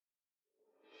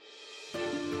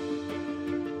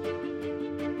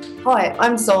Hi,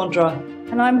 I'm Sandra.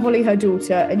 And I'm Holly, her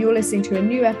daughter, and you're listening to a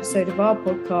new episode of our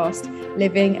podcast,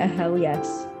 Living a Hell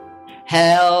Yes.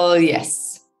 Hell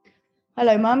yes.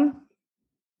 Hello, Mum.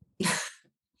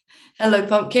 Hello,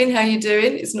 Pumpkin. How you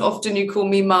doing? It's not often you call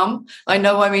me Mum. I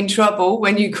know I'm in trouble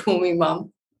when you call me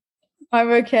Mum. I'm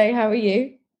okay. How are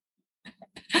you?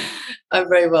 I'm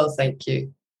very well, thank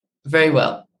you. Very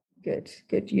well. Good.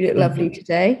 You look lovely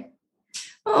today.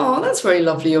 Oh, that's very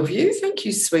lovely of you. Thank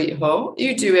you, sweetheart.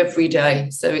 You do every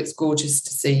day, so it's gorgeous to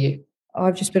see you.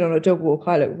 I've just been on a dog walk.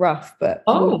 I look rough, but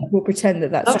we'll pretend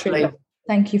that's lovely. True.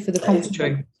 Thank you for the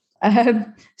compliment. That is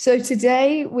true. So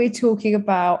today we're talking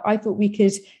about, I thought we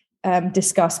could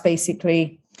discuss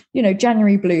basically,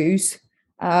 January blues.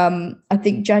 I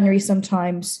think January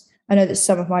sometimes, I know that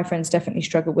some of my friends definitely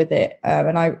struggle with it.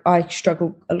 And I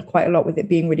struggle quite a lot with it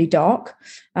being really dark.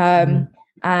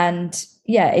 And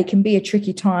yeah, it can be a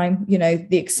tricky time.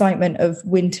 The excitement of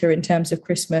winter in terms of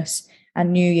Christmas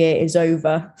and New Year is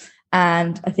over.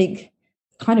 And I think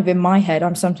kind of in my head,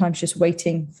 I'm sometimes just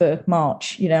waiting for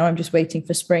March. I'm just waiting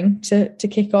for spring to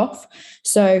kick off.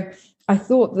 So I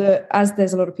thought that as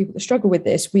there's a lot of people that struggle with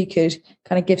this, we could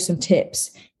kind of give some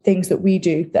tips, things that we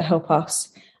do that help us,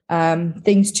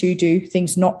 things to do,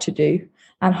 things not to do.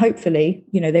 And hopefully,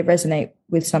 they resonate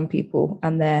with some people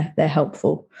and they're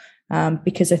helpful.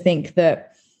 Because I think that,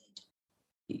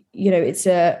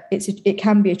 it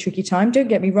can be a tricky time. Don't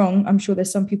get me wrong. I'm sure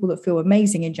there's some people that feel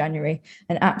amazing in January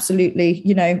and absolutely,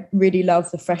 really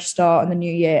love the fresh start and the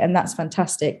new year. And that's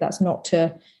fantastic. That's not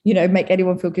to, make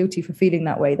anyone feel guilty for feeling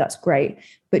that way. That's great.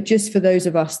 But just for those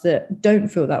of us that don't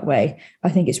feel that way, I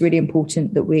think it's really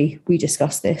important that we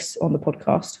discuss this on the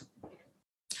podcast.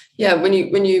 Yeah, when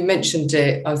you mentioned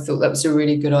it, I thought that was a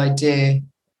really good idea.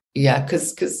 Yeah,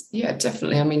 because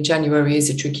definitely. I mean, January is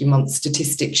a tricky month.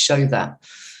 Statistics show that.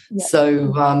 Yeah.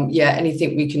 So,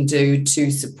 anything we can do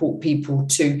to support people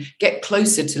to get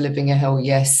closer to living a hell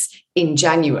yes in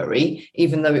January,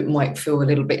 even though it might feel a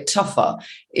little bit tougher,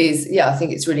 I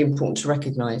think it's really important to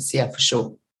recognise. Yeah, for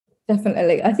sure.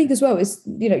 Definitely. I think as well is,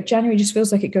 January just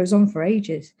feels like it goes on for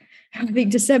ages. I think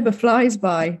December flies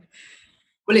by.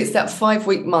 Well, it's that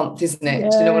 5-week month, isn't it? Yeah.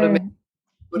 Do you know what I mean?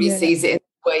 Everybody sees it in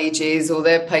wages or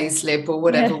their pay slip or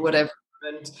whatever.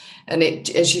 And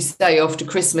it, as you say, after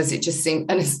Christmas, it just seems,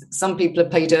 and some people are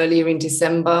paid earlier in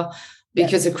December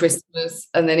because of Christmas.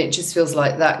 And then it just feels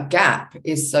like that gap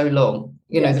is so long.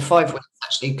 The 5 weeks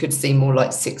actually could seem more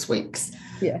like 6 weeks.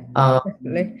 Yeah,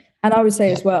 definitely. And I would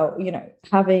say as well,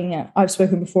 I've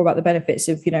spoken before about the benefits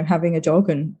of, having a dog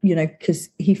and, because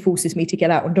he forces me to get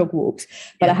out on dog walks.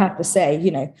 But I have to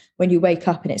say, when you wake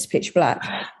up and it's pitch black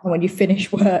and when you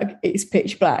finish work, it's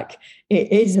pitch black.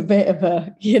 It is a bit of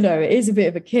a,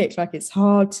 kick. Like it's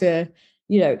hard to,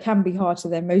 it can be hard to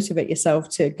then motivate yourself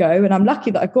to go. And I'm lucky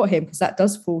that I've got him because that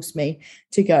does force me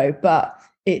to go. But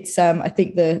it's, I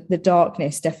think the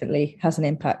darkness definitely has an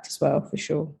impact as well, for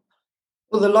sure.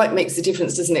 Well, the light makes a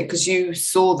difference, doesn't it? Because you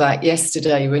saw that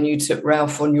yesterday when you took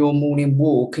Ralph on your morning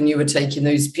walk and you were taking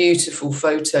those beautiful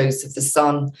photos of the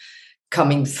sun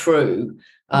coming through,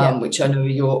 which I know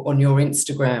you're on your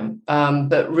Instagram,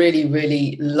 but really,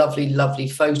 really lovely, lovely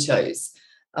photos.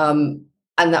 And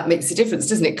that makes a difference,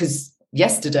 doesn't it? Because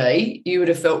yesterday you would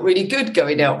have felt really good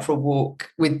going out for a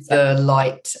walk with the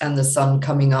light and the sun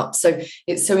coming up. So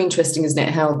it's so interesting, isn't it,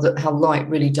 how light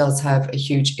really does have a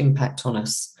huge impact on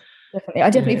us. Definitely. I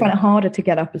definitely find it harder to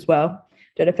get up as well.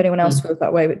 Don't know if anyone else feels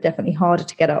that way, but definitely harder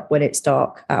to get up when it's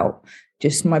dark out.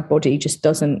 Just my body just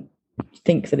doesn't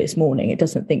think that it's morning. It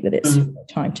doesn't think that it's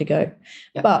time to go.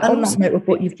 Yeah. But on that note of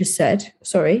what you've just said,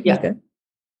 sorry. Yeah.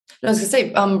 I was going to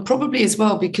say, probably as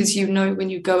well, because when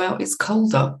you go out, it's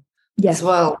colder as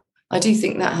well. I do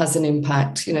think that has an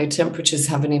impact. Temperatures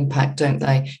have an impact, don't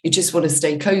they? You just want to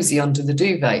stay cozy under the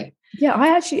duvet. Yeah,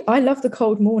 I love the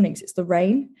cold mornings. It's the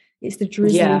rain. It's the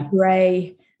drizzly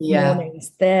grey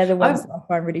mornings. They're the ones that I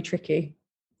find really tricky.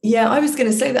 Yeah, I was going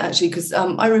to say that actually because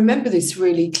I remember this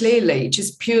really clearly,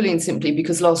 just purely and simply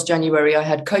because last January I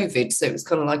had COVID. So it was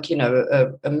kind of like,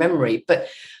 a memory. But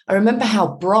I remember how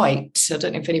bright, I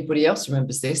don't know if anybody else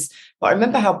remembers this, but I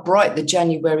remember how bright the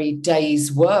January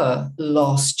days were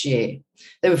last year.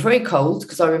 They were very cold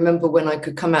because I remember when I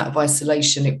could come out of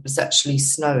isolation, it was actually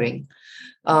snowing.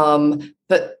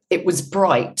 But it was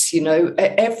bright,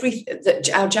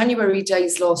 our January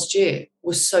days last year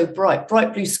was so bright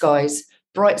blue skies,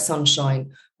 bright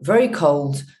sunshine, very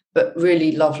cold, but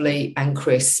really lovely and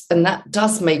crisp. And that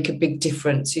does make a big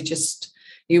difference.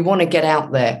 You want to get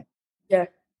out there. Yeah,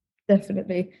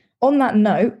 definitely. On that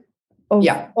note of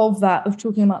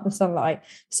talking about the sunlight.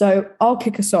 So I'll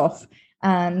kick us off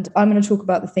and I'm going to talk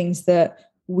about the things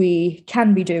that we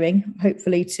can be doing,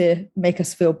 hopefully, to make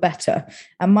us feel better.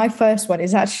 And my first one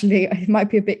is actually, it might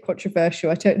be a bit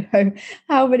controversial. I don't know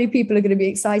how many people are going to be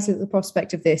excited at the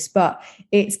prospect of this, but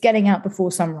it's getting out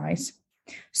before sunrise.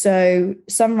 So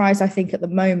sunrise, I think at the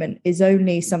moment is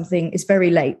only something, it's very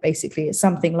late, basically. It's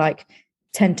something like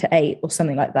 10 to 8 or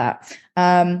something like that.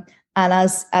 And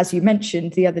as you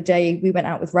mentioned, the other day, we went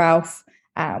out with Ralph.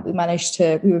 We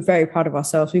were very proud of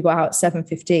ourselves. We got out at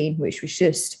 7:15, which was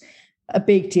just a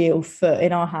big deal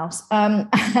in our house. I'm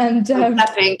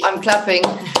clapping.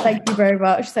 Thank you very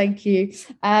much. Thank you.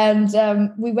 And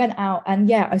we went out, and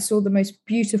I saw the most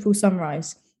beautiful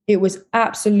sunrise. It was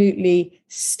absolutely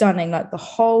stunning. Like the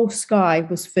whole sky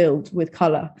was filled with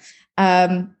color.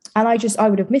 And I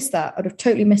would have missed that. I'd have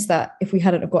totally missed that if we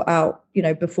hadn't got out,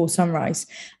 before sunrise.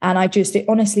 And it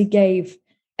honestly gave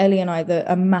Ellie and I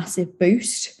a massive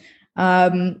boost.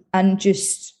 And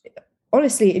just,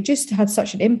 honestly, it just had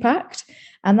such an impact.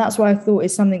 And that's why I thought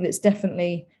it's something that's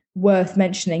definitely worth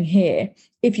mentioning here.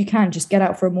 If you can, just get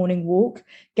out for a morning walk,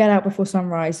 get out before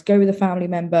sunrise, go with a family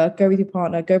member, go with your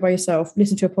partner, go by yourself,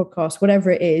 listen to a podcast, whatever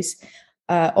it is,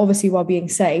 obviously while being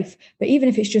safe. But even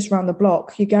if it's just around the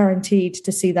block, you're guaranteed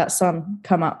to see that sun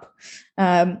come up.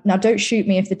 Now, don't shoot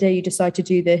me if the day you decide to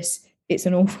do this, it's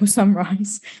an awful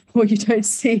sunrise or you don't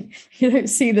see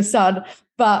the sun.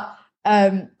 But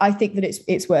I think that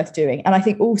it's worth doing. And I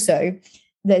think also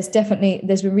there's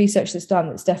been research that's done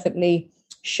that's definitely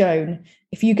shown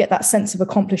if you get that sense of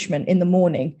accomplishment in the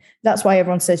morning, that's why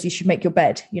everyone says you should make your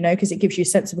bed, because it gives you a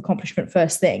sense of accomplishment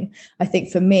first thing. I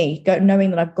think for me, knowing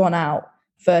that I've gone out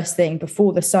first thing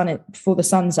before the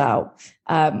sun's out,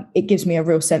 it gives me a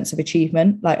real sense of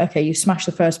achievement. Like, okay, you smash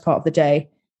the first part of the day,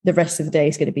 the rest of the day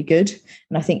is going to be good.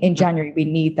 And I think in January, we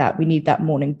need that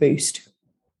morning boost.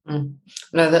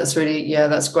 No, that's really,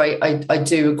 that's great. I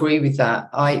do agree with that.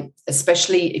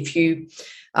 Especially if you,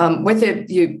 whether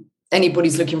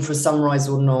anybody's looking for a sunrise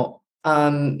or not.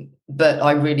 But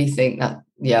I really think that,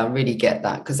 I really get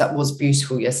that, because that was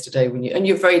beautiful yesterday and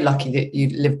you're very lucky that you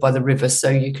live by the river, so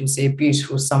you can see a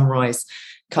beautiful sunrise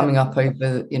coming up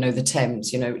over, the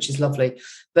Thames, which is lovely.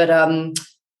 But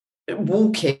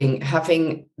walking,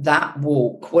 having that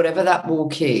walk, whatever that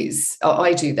walk is,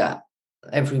 I do that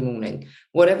every morning.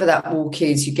 Whatever that walk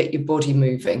is, you get your body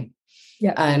moving.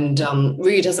 Yeah. And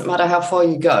really doesn't matter how far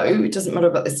you go. It doesn't matter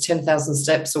about this 10,000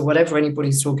 steps or whatever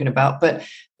anybody's talking about. But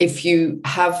if you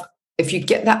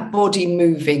get that body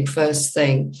moving first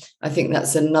thing, I think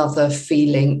that's another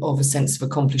feeling of a sense of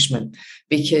accomplishment,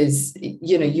 because,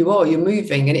 you're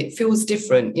moving and it feels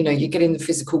different. You're getting the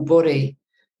physical body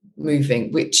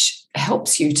moving, which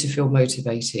helps you to feel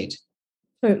motivated.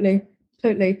 Totally.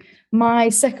 My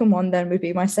second one then would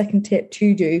be my second tip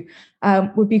to do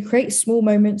would be create small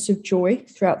moments of joy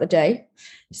throughout the day.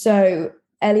 So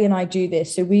Ellie and I do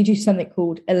this. So we do something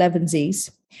called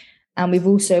 11Zs. And we've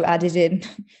also added in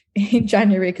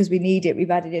January, because we need it,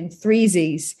 we've added in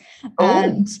 3Zs. Oh.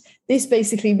 And this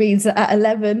basically means that at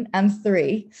 11 and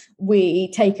 3,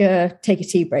 we take a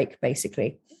tea break,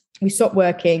 basically. We stop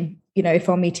working, if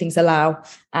our meetings allow,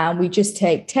 and we just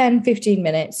take 10, 15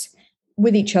 minutes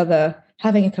with each other,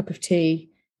 having a cup of tea,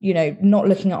 not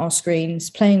looking at our screens,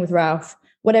 playing with Ralph,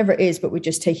 whatever it is, but we're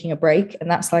just taking a break. And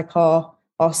that's like our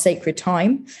sacred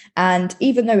time. And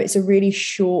even though it's a really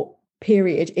short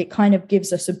period, it kind of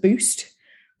gives us a boost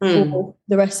for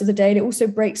the rest of the day. And it also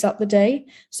breaks up the day.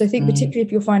 So I think particularly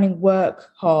if you're finding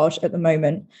work hard at the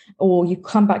moment, or you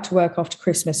come back to work after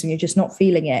Christmas and you're just not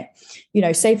feeling it,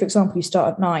 say, for example, you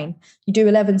start at 9, you do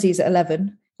 11Zs at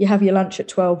 11, you have your lunch at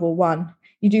 12 or 1,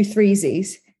 you do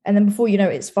 3Zs, and then before you know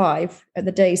it, it's 5 and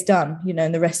the day's done,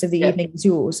 and the rest of the evening is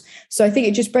yours. So I think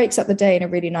it just breaks up the day in a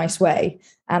really nice way.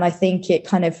 And I think it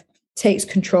kind of takes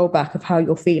control back of how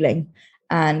you're feeling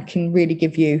and can really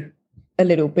give you a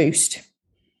little boost.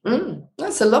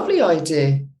 That's a lovely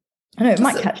idea. I know, it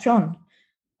might catch on.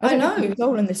 I know. I've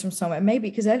stolen this from somewhere. Maybe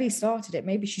because Ellie started it.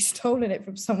 Maybe she's stolen it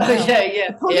from somewhere else. Yeah.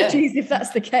 Apologies if that's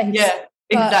the case. Yeah,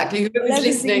 exactly. Whoever's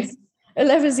listening.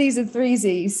 11Zs and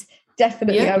 3Zs,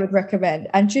 definitely I would recommend.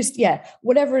 And just,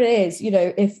 whatever it is,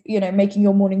 if, making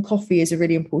your morning coffee is a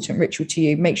really important ritual to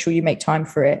you, make sure you make time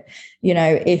for it.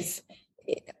 If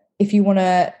you want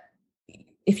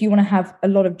to have a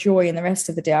lot of joy in the rest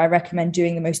of the day, I recommend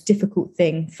doing the most difficult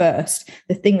thing first,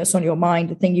 the thing that's on your mind,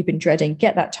 the thing you've been dreading,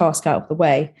 get that task out of the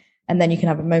way. And then you can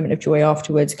have a moment of joy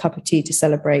afterwards, a cup of tea to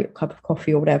celebrate, a cup of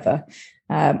coffee or whatever.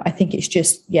 I think it's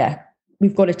just,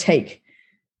 we've got to take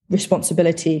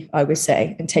responsibility, I would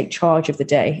say, and take charge of the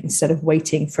day instead of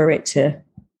waiting for it to,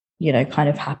 kind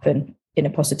of happen in a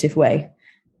positive way.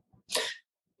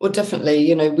 Well,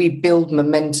 definitely, we build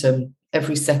momentum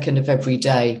every second of every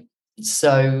day.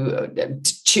 So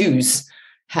choose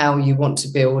how you want to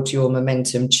build your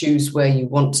momentum, choose where you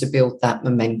want to build that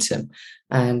momentum.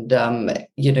 And,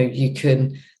 you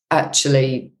can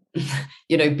actually,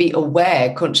 be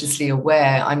aware, consciously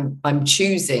aware. I'm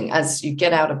choosing, as you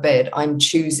get out of bed, I'm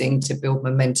choosing to build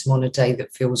momentum on a day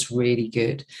that feels really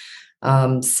good.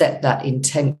 Set that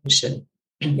intention.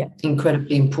 Yeah.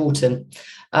 Incredibly important.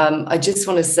 I just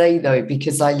want to say, though,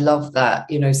 because I love that,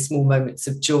 small moments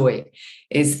of joy,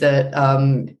 is that,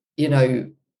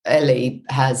 Ellie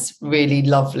has really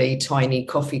lovely tiny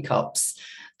coffee cups,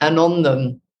 and on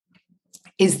them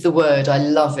is the word, I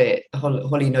love it,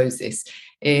 Holly knows this,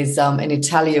 is an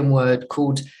Italian word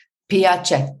called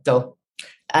piacetto,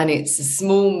 and it's a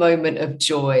small moment of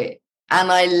joy.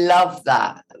 And I love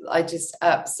that. I just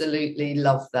absolutely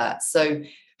love that. So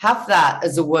have that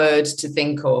as a word to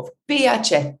think of.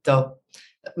 Piacetto,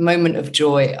 moment of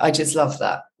joy. I just love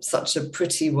that. Such a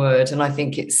pretty word. And I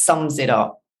think it sums it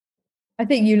up. I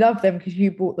think you love them because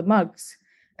you bought the mugs.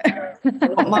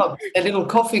 Not mugs, they're little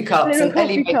coffee cups. Little and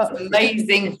Ellie coffee makes cups.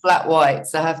 amazing flat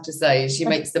whites, I have to say. She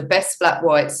makes the best flat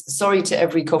whites. Sorry to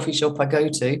every coffee shop I go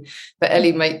to, but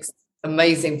Ellie makes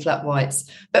amazing flat whites.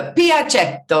 But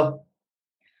piacetto.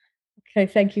 Okay,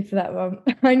 thank you for that one.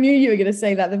 I knew you were going to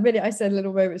say that. The minute I said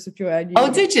little moments of joy, I knew.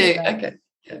 Oh, did you? Okay.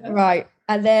 Right.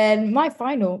 And then my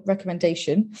final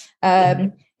recommendation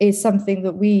is something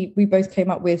that we both came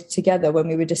up with together when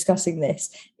we were discussing this,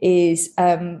 is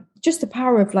just the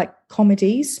power of like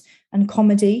comedies and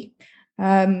comedy.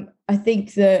 I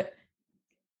think that,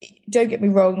 don't get me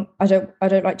wrong, I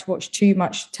don't like to watch too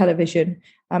much television.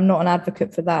 I'm not an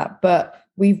advocate for that, but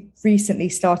we've recently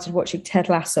started watching Ted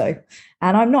Lasso,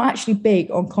 and I'm not actually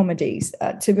big on comedies.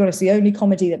 To be honest, the only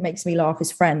comedy that makes me laugh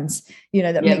is Friends.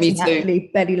 That makes me actually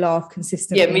belly laugh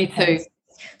consistently. Yeah, me too.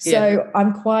 So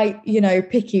I'm quite,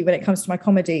 picky when it comes to my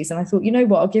comedies. And I thought, you know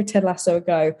what, I'll give Ted Lasso a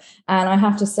go. And I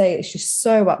have to say, it's just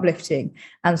so uplifting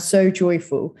and so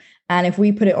joyful. And if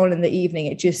we put it on in the evening,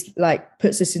 it just like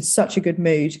puts us in such a good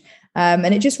mood. And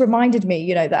it just reminded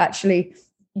me, that actually,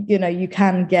 you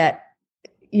can get,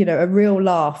 a real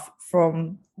laugh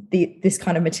from this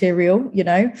kind of material,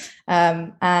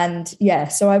 and yeah,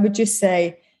 so I would just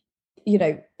say,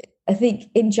 I think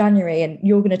in January, and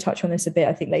you're going to touch on this a bit,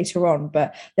 I think later on,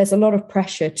 but there's a lot of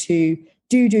pressure to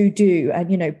do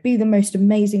and be the most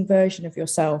amazing version of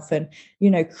yourself, and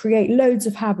create loads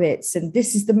of habits, and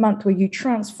this is the month where you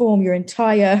transform your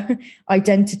entire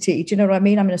identity. Do you know what I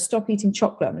mean? I'm going to stop eating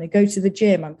chocolate, I'm going to go to the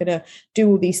gym, I'm going to do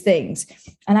all these things.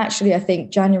 And actually I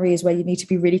think January is where you need to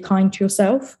be really kind to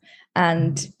yourself,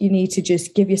 and you need to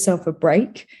just give yourself a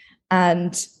break.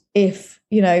 And if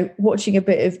watching a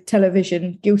bit of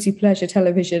television, guilty pleasure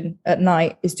television at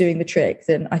night is doing the trick,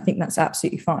 then I think that's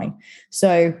absolutely fine.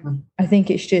 So I think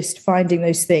it's just finding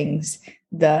those things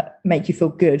that make you feel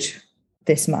good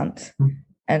this month,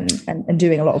 and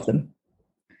doing a lot of them.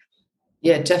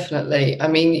 Yeah, definitely. I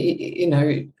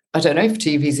mean, I don't know if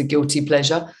TV is a guilty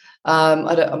pleasure.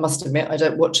 I must admit, I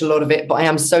don't watch a lot of it, but I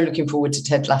am so looking forward to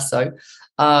Ted Lasso.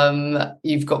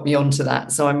 You've got me onto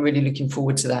that. So I'm really looking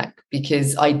forward to that,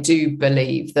 because I do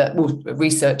believe that,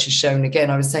 research has shown, again,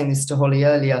 I was saying this to Holly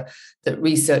earlier, that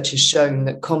research has shown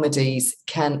that comedies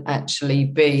can actually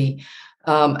be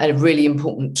a really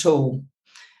important tool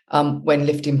when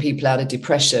lifting people out of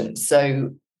depression.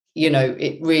 So,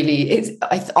 it really is.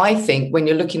 I think when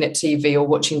you're looking at TV or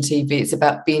watching TV, it's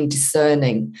about being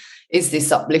discerning. Is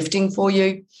this uplifting for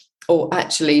you? Or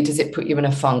actually, does it put you in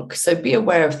a funk? So be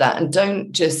aware of that, and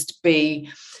don't just be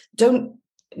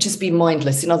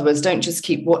mindless. In other words, don't just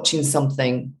keep watching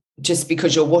something just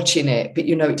because you're watching it, but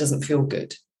it doesn't feel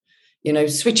good.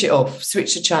 Switch it off,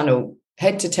 switch the channel,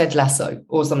 head to Ted Lasso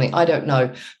or something. I don't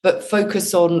know, but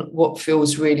focus on what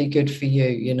feels really good for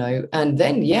you, and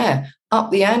then, up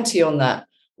the ante on that.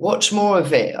 Watch more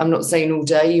of it. I'm not saying all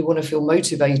day you want to feel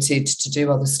motivated to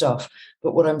do other stuff.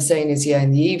 But what I'm saying is,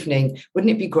 in the evening,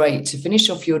 wouldn't it be great to finish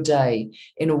off your day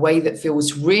in a way that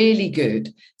feels really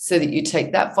good, so that you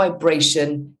take that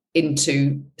vibration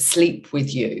into sleep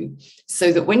with you,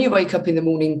 so that when you wake up in the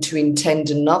morning to intend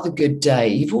another good day,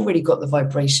 you've already got the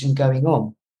vibration going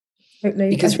on. Totally.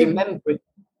 Because remember,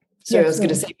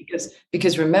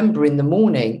 because remember, in the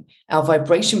morning, our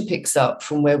vibration picks up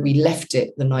from where we left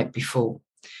it the night before.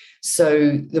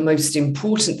 So the most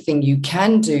important thing you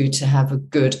can do to have a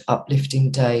good, uplifting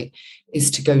day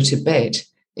is to go to bed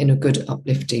in a good,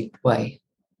 uplifting way.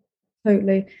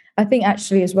 Totally. I think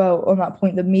actually as well, on that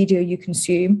point, the media you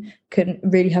consume can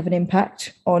really have an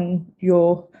impact on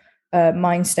your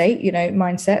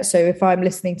mindset. So if I'm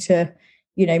listening to,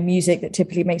 music that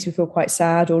typically makes me feel quite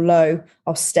sad or low,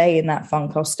 I'll stay in that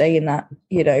funk. I'll stay in that,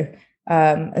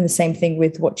 And the same thing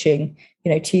with watching,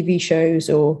 TV shows.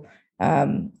 Or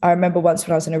I remember once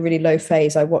when I was in a really low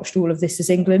phase, I watched all of This Is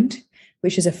England,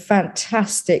 which is a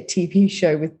fantastic TV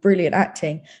show with brilliant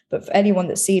acting. But for anyone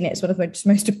that's seen it, it's one of the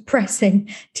most depressing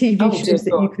TV shows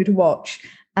that you could watch.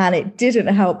 And it didn't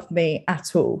help me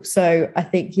at all. So I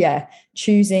think,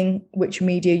 choosing which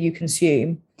media you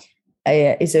consume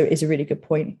is a really good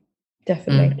point.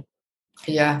 Definitely.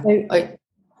 Yeah. So,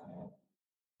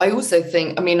 I also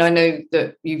think, I know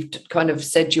that you've kind of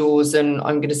said yours and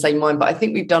I'm going to say mine, but I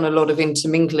think we've done a lot of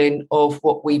intermingling of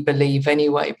what we believe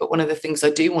anyway. But one of the things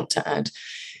I do want to add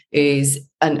is,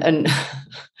 and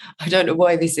I don't know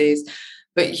why this is,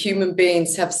 but human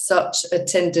beings have such a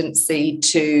tendency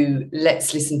to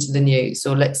let's listen to the news,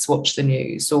 or let's watch the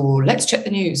news, or let's check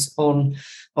the news on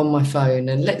my phone,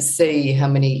 and let's see how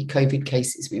many COVID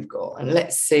cases we've got, and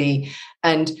let's see.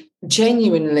 And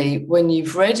genuinely, when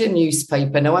you've read a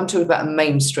newspaper, now I'm talking about a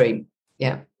mainstream,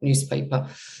 newspaper,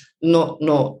 not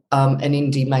an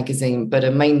indie magazine, but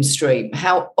a mainstream.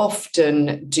 How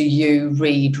often do you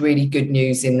read really good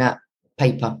news in that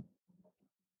paper?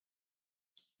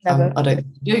 Never. I don't think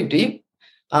you do you?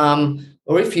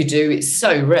 Or if you do, it's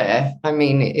so rare.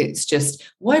 It's just,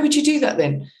 why would you do that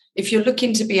then? If you're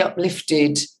looking to be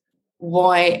uplifted,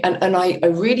 why? And I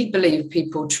really believe,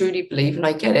 people truly believe, and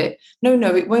I get it. No,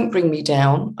 it won't bring me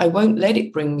down. I won't let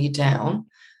it bring me down.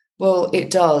 Well, it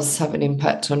does have an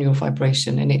impact on your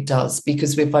vibration, and it does,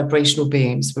 because we're vibrational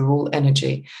beings. We're all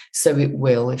energy, so it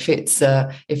will. If it's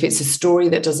a story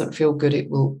that doesn't feel good,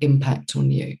 it will impact on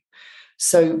you.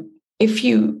 So if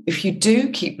you do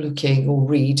keep looking or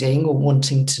reading or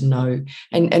wanting to know,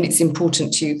 and it's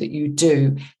important to you that you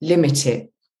do, limit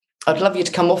it. I'd love you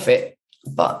to come off it,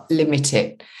 but limit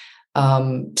it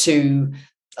to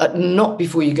not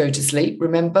before you go to sleep.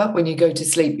 Remember, when you go to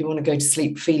sleep, you want to go to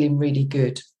sleep feeling really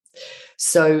good.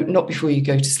 So not before you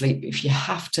go to sleep. If you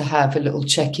have to have a little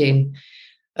check-in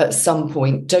at some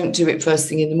point, don't do it first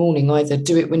thing in the morning either.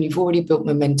 Do it when you've already built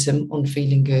momentum on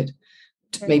feeling good.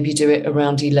 Maybe do it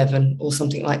around 11 or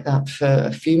something like that for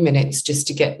a few minutes just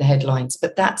to get the headlines.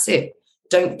 But that's it.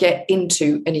 Don't get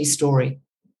into any story.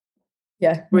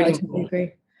 Yeah, really, I totally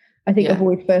agree. I think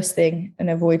avoid first thing and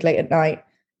avoid late at night,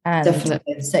 and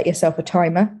definitely set yourself a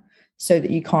timer so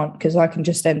that you can't, because I can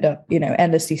just end up,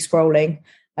 endlessly scrolling,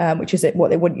 which is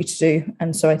what they want you to do.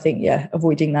 And so I think,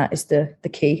 avoiding that is the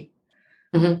key.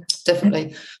 Mm-hmm,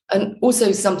 definitely. And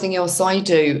also something else I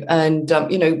do, and,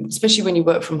 especially when you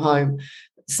work from home,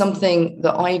 something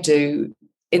that I do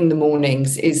in the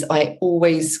mornings is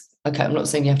I'm not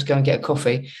saying you have to go and get a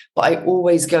coffee, but I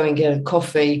always go and get a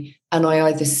coffee, and I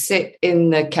either sit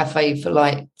in the cafe for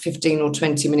like 15 or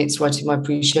 20 minutes writing my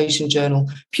appreciation journal,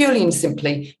 purely and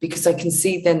simply because I can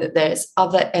see then that there's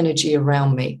other energy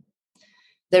around me.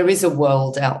 There is a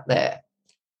world out there.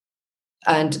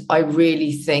 And I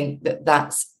really think that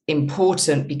that's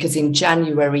important, because in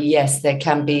January, yes, there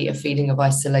can be a feeling of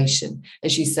isolation,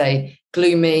 as you say,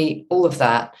 gloomy, all of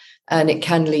that. And it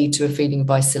can lead to a feeling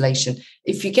of isolation.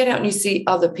 If you get out and you see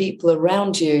other people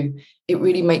around you, it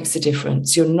really makes a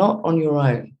difference. You're not on your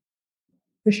own.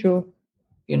 For sure.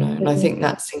 And I think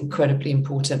that's incredibly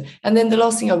important. And then the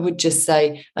last thing I would just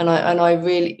say, and I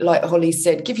really, like Holly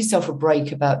said, give yourself a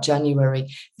break about January.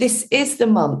 This is the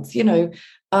month,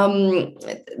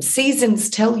 seasons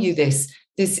tell you this.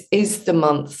 This is the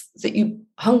month that you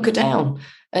hunker down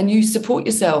and you support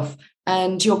yourself,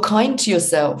 and you're kind to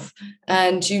yourself,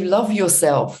 and you love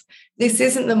yourself. This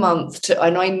isn't the month to,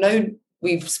 and I know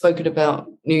we've spoken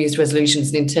about New Year's resolutions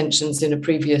and intentions in a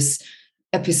previous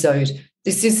episode.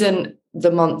 This isn't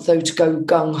the month, though, to go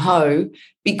gung-ho.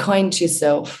 Be kind to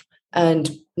yourself and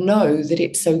know that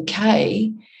it's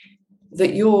okay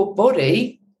that your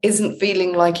body isn't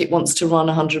feeling like it wants to run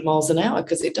 100 miles an hour,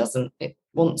 because it doesn't. It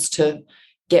wants to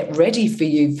get ready for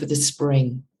you for the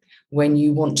spring, when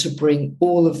you want to bring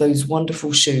all of those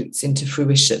wonderful shoots into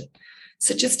fruition.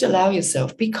 So just allow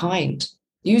yourself, be kind.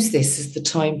 Use this as the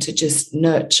time to just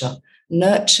nurture,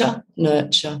 nurture,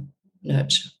 nurture,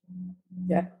 nurture.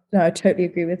 Yeah, no, I totally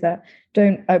agree with that.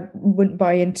 I wouldn't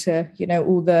buy into,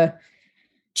 all the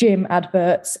gym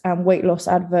adverts and weight loss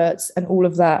adverts and all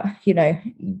of that.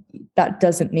 That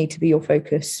doesn't need to be your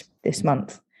focus this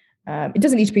month. It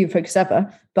doesn't need to be your focus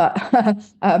ever, but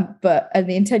and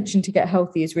the intention to get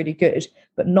healthy is really good,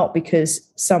 but not because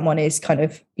someone is kind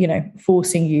of,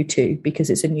 forcing you to, because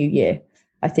it's a new year.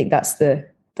 I think that's the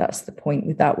point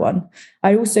with that one.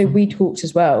 We talked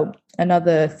as well,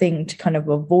 another thing to kind of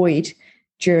avoid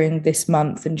during this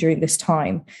month and during this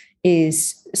time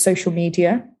is social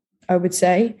media, I would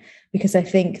say, because I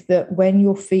think that when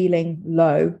you're feeling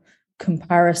low,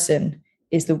 comparison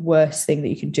is the worst thing that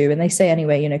you can do. And they say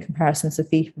anyway, comparison's the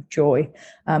thief of joy.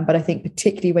 But I think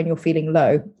particularly when you're feeling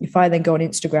low, if I then go on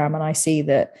Instagram and I see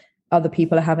that other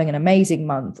people are having an amazing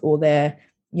month, or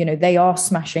they are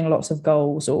smashing lots of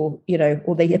goals, or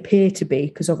they appear to be,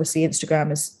 because obviously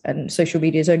Instagram and social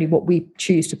media is only what we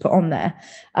choose to put on there.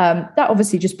 That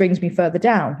obviously just brings me further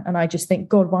down. And I just think,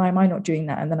 God, why am I not doing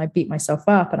that? And then I beat myself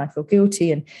up and I feel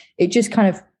guilty. And it just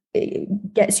kind of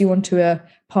it gets you onto a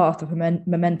path of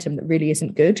momentum that really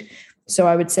isn't good. So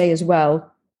I would say as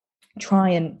well, try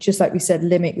and, just like we said,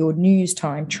 limit your news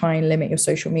time, try and limit your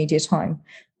social media time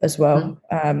as well.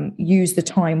 Use the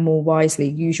time more wisely,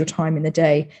 use your time in the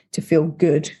day to feel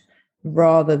good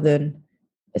rather than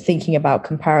thinking about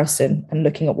comparison and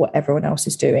looking at what everyone else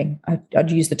is doing.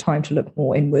 I'd use the time to look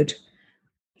more inward,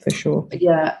 for sure.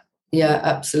 Yeah,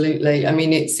 absolutely. I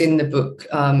mean, it's in the book,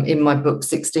 in my book,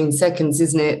 16 Seconds,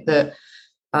 isn't it, that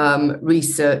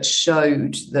research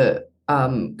showed that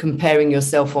comparing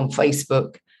yourself on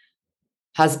Facebook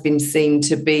has been seen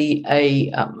to be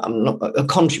a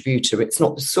contributor. It's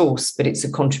not the source, but it's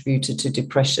a contributor to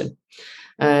depression.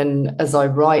 And as I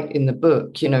write in the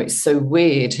book, it's so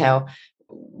weird how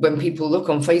when people look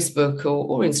on Facebook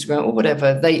or Instagram or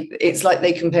whatever, it's like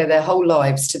they compare their whole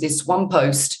lives to this one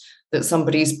post that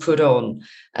somebody's put on.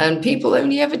 And people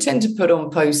only ever tend to put on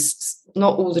posts,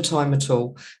 not all the time at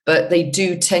all, but they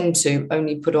do tend to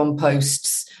only put on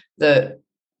posts that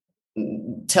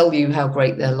tell you how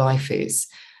great their life is.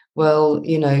 Well,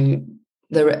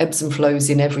 there are ebbs and flows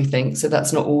in everything, so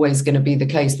that's not always going to be the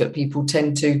case, but people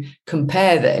tend to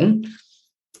compare then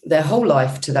their whole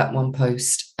life to that one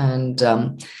post. And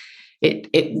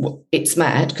it's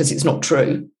mad because it's not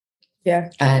true.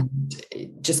 Yeah. And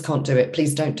just can't do it.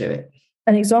 Please don't do it.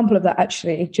 An example of that,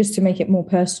 actually, just to make it more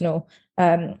personal,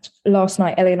 last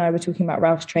night, Ellie and I were talking about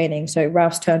Ralph's training. So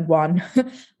Ralph's turned 1,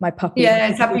 my puppy.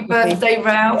 Yes, happy birthday,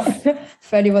 Ralph.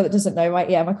 For anyone that doesn't know, my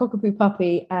cockapoo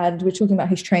puppy. And we're talking about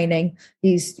his training.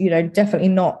 He's, definitely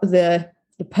not the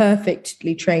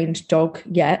perfectly trained dog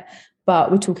yet,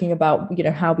 but we're talking about,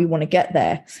 how we want to get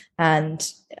there.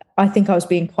 And I think I was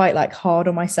being quite hard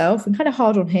on myself and kind of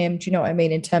hard on him. Do you know what I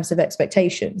mean? In terms of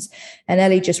expectations. And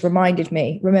Ellie just reminded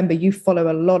me, remember, you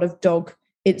follow a lot of dog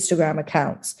Instagram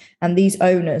accounts, and these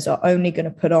owners are only going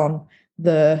to put on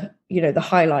the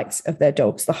highlights of their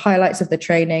dogs, the highlights of the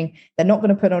training. They're not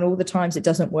going to put on all the times it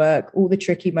doesn't work, all the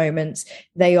tricky moments.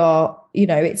 They are,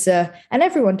 and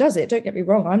everyone does it. Don't get me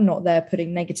wrong. I'm not there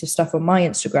putting negative stuff on my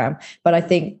Instagram, but I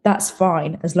think that's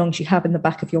fine as long as you have in the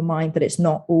back of your mind that it's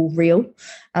not all real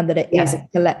and that it is a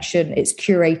collection, it's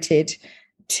curated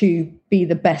to be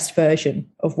the best version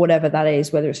of whatever that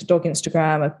is, whether it's a dog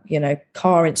Instagram, a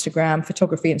car Instagram,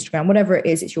 photography Instagram, whatever it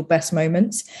is, it's your best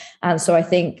moments. And so I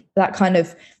think that kind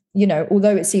of,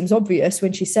 although it seems obvious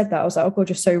when she said that, I was like, oh God,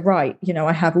 you're so right.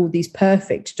 I have all these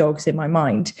perfect dogs in my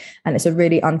mind, and it's a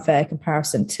really unfair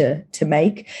comparison to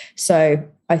make. So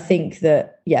I think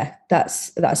that,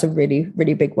 that's a really,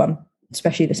 really big one,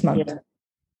 especially this month.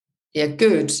 Yeah,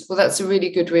 good. Well, that's a really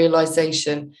good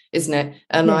realization, isn't it?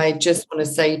 And I just want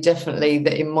to say definitely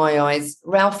that in my eyes,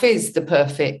 Ralph is the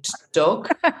perfect dog,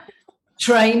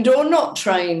 trained or not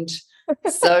trained.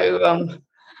 So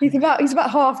he's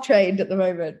about half trained at the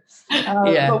moment.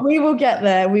 But we will get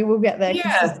there.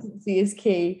 Consistency is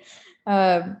key.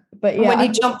 But yeah, when he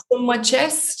jumps on my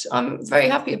chest, I'm very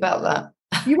happy about that.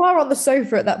 You are on the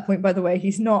sofa at that point, by the way.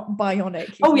 He's not bionic.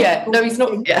 He's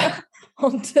not. Yeah.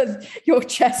 Onto your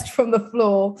chest from the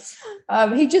floor.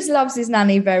 He just loves his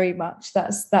nanny very much.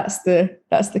 That's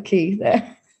the key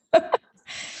there.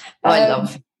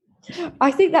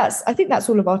 I think that's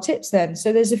all of our tips then.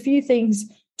 So there's a few things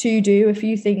to do, a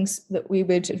few things that we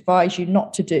would advise you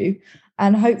not to do.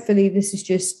 And hopefully this is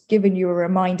just giving you a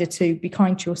reminder to be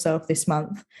kind to yourself this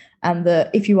month. And that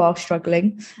if you are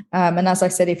struggling, and as I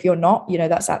said, if you're not,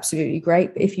 that's absolutely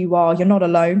great. But if you are, you're not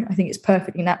alone. I think it's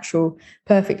perfectly natural,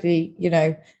 perfectly,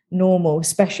 normal,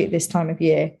 especially at this time of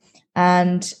year.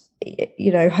 And,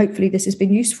 hopefully this has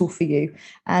been useful for you.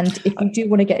 And if you do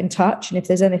want to get in touch, and if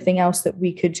there's anything else that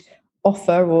we could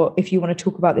offer, or if you want to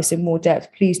talk about this in more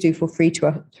depth, please do feel free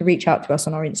to reach out to us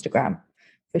on our Instagram.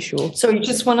 For sure. So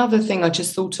just one other thing I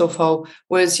just thought of,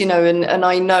 was, and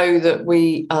I know that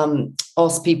we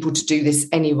ask people to do this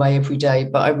anyway every day,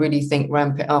 but I really think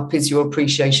Ramp It Up is your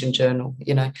appreciation journal.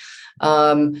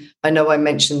 I know I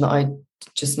mentioned that I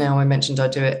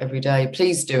do it every day.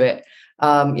 Please do it.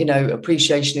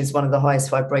 Appreciation is one of the highest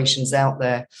vibrations out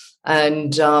there.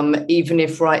 And even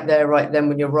if right then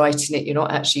when you're writing it, you're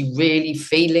not actually really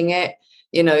feeling it,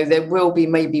 there will be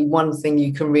maybe one thing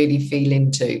you can really feel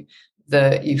into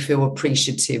that you feel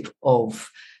appreciative of.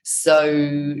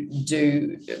 So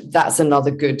that's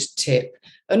another good tip.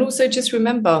 And also just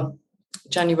remember,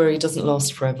 January doesn't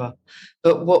last forever.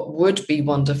 But what would be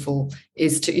wonderful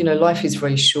is to, life is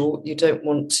very short. You don't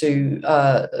want to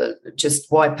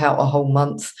just wipe out a whole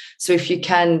month. So if you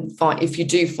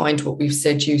do find what we've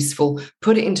said useful,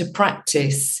 put it into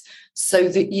practice so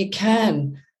that you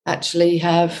can actually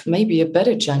have maybe a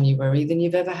better January than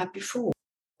you've ever had before.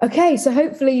 Okay, so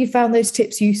hopefully you found those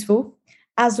tips useful.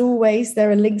 As always, there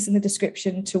are links in the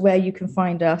description to where you can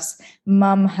find us.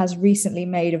 Mum has recently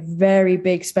made a very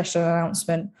big special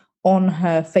announcement on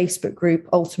her Facebook group,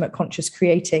 Ultimate Conscious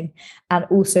Creating. And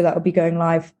also that will be going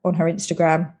live on her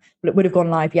Instagram. But it would have gone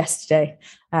live yesterday,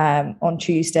 on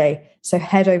Tuesday. So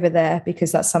head over there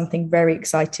because that's something very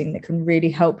exciting that can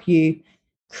really help you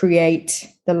create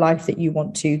the life that you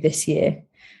want to this year.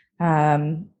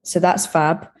 So that's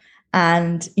fab.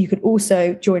 And you could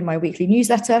also join my weekly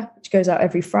newsletter, which goes out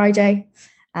every Friday,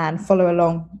 and follow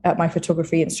along at my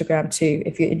photography Instagram too,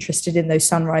 if you're interested in those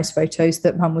sunrise photos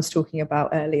that Mum was talking about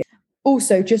earlier.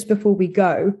 Also, just before we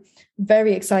go,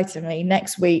 very excitingly,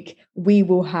 next week, we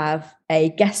will have a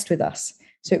guest with us.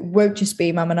 So it won't just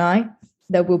be Mum and I.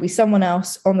 There will be someone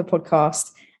else on the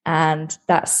podcast, and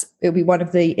it'll be one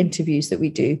of the interviews that we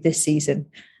do this season.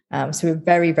 So we're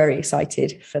very, very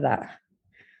excited for that.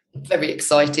 Very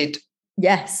excited.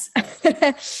 Yes.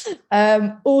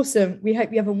 Awesome. We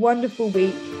hope you have a wonderful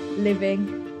week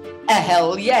living.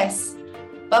 Hell yes.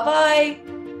 Bye-bye.